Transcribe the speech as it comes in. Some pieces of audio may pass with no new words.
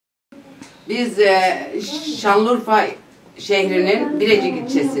Biz Şanlıurfa şehrinin Birecik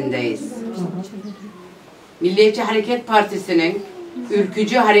ilçesindeyiz. Milliyetçi Hareket Partisi'nin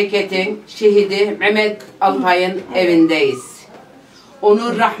ülkücü hareketin şehidi Mehmet Alpay'ın evindeyiz.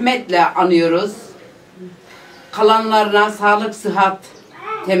 Onu rahmetle anıyoruz. Kalanlarına sağlık, sıhhat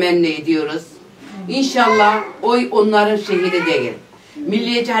temenni ediyoruz. İnşallah oy onların şehidi değil.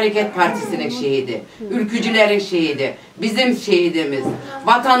 Milliyetçi Hareket Partisi'nin şehidi, ülkücülerin şehidi, bizim şehidimiz,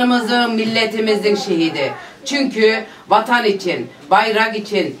 vatanımızın, milletimizin şehidi. Çünkü vatan için, bayrak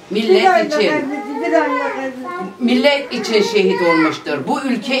için, millet için şehit olmuştur. Bu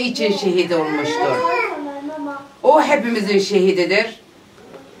ülke için şehit olmuştur. O hepimizin şehididir.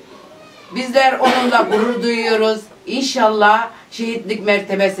 Bizler onunla gurur duyuyoruz. İnşallah şehitlik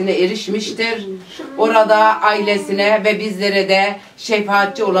mertebesine erişmiştir. Orada ailesine ve bizlere de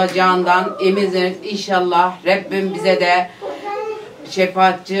şefaatçi olacağından eminiz. İnşallah Rabbim bize de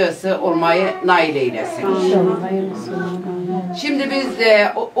şefaatçisi olmayı nail eylesin. Şimdi biz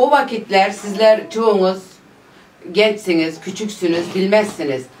de o vakitler sizler çoğunuz gençsiniz, küçüksünüz,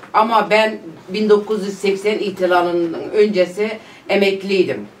 bilmezsiniz. Ama ben 1980 ihtilalının öncesi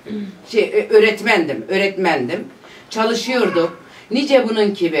emekliydim. Öğretmendim. Çalışıyorduk. Nice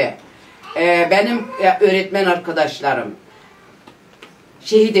bunun gibi benim öğretmen arkadaşlarım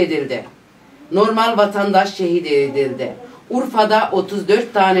şehit edildi. Normal vatandaş şehit edildi. Urfa'da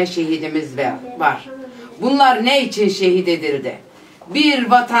 34 tane şehidimiz var. Bunlar ne için şehit edildi? Bir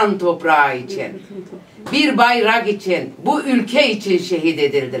vatan toprağı için, bir bayrak için, bu ülke için şehit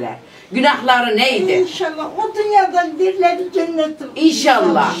edildiler. Günahları neydi? İnşallah o dünyadan birileri cennet olur.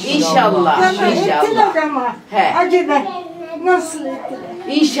 İnşallah. Ettiler ama. Acaba nasıl ettiler?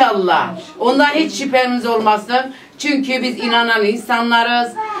 İnşallah. Ondan hiç şüphemiz olmasın. Çünkü biz inanan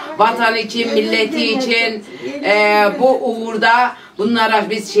insanlarız. Vatan için, milleti için bu uğurda bunlara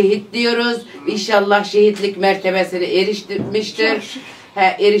biz şehit diyoruz. İnşallah şehitlik mertebesine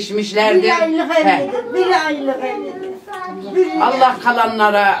erişmişlerdir. Bir aylık evlidir. Allah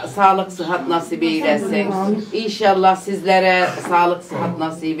kalanlara sağlık, sıhhat nasip eylesin. İnşallah sizlere sağlık, sıhhat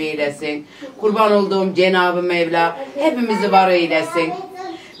nasip eylesin. Kurban olduğum Cenab-ı Mevla hepimizi var eylesin.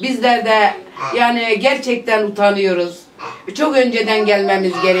 Bizler de yani gerçekten utanıyoruz. Çok önceden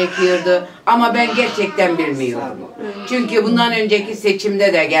gelmemiz gerekiyordu ama ben gerçekten bilmiyorum. Çünkü bundan önceki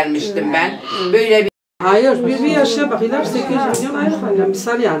seçimde de gelmiştim ben. Böyle bir... Hayır, bir yaşa bakıyorlar 800 milyon aylık anne,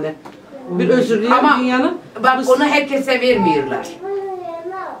 misal yani. Bir özürlüğe dünyanın... Bak onu herkese vermiyorlar.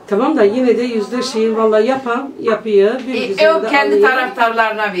 Tamam da yine de yüzde şeyi vallahi yapıyor. O kendi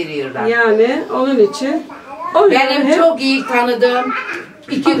taraftarlarına veriyorlar. Yani onun için... Benim çok iyi tanıdığım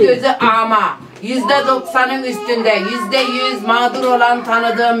iki gözü ama %90'ın üstünde %100 mağdur olan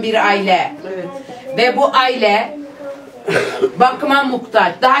tanıdığım bir aile. Evet. Ve bu aile bakıma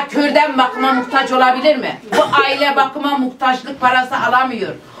muhtaç. Daha körden bakıma muhtaç olabilir mi? Bu aile bakıma muhtaçlık parası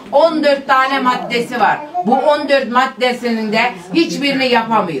alamıyor. 14 tane maddesi var. Bu 14 maddesinin de hiçbirini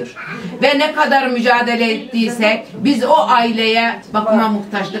yapamıyor. Ve ne kadar mücadele ettiysek biz o aileye bakıma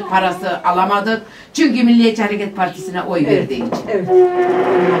muhtaçlık parası alamadık. Çünkü Milliyetçi Hareket Partisi'ne oy verdiği için. Evet.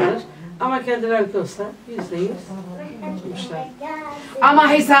 Ama kendileri de olsa %100 tutmuşlar. Ama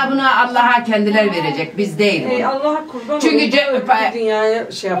hesabını Allah'a kendiler verecek. Biz değil. Allah'a kurban. Çünkü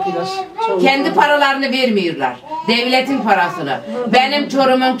dünyaya şey yapıyorlar. Kendi paralarını vermiyorlar. Devletin parasını. Benim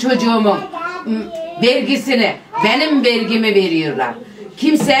çorumun, çocuğumun vergisini, benim vergimi veriyorlar.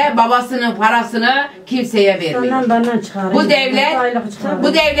 Kimse babasının parasını kimseye vermiyor.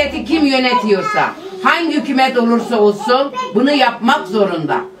 Bu devleti kim yönetiyorsa, hangi hükümet olursa olsun bunu yapmak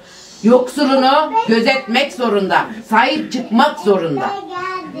zorunda. Yoksulunu gözetmek zorunda, sahip çıkmak zorunda.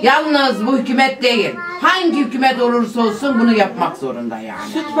 Yalnız bu hükümet değil, hangi hükümet olursa olsun bunu yapmak zorunda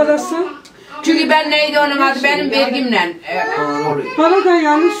yani. Süt parası. Çünkü ben neydi onun adı benim vergimle oluyor. Para da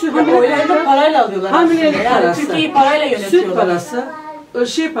yani süt parayla alıyorlar. Hamilelik parası. Türkiye'yi parayla yönetiyorlar. Süt parası,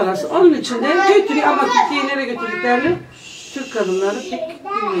 şey parası. Onun için de götürüyor ama Türkiye'yi nereye götürdüklerini Türk kadınları pek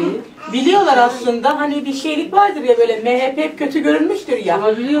bilmiyor. Biliyorlar aslında hani bir şeylik vardır ya böyle MHP hep kötü görünmüştür ya.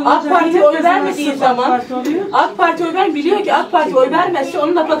 AK Parti oy vermediği zaman AK Parti oy biliyor ki AK Parti oy vermezse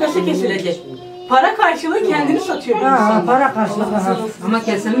onun nafakası kesilecek. Para karşılığı kendini satıyor bir insan. Para karşılığı. Ama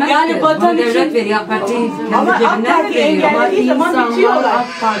kesilmez yani ki. vatan için Devlet veriyor, AK Parti ama AK Parti engellediği zaman bitiyorlar.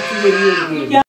 AK Parti veriyor.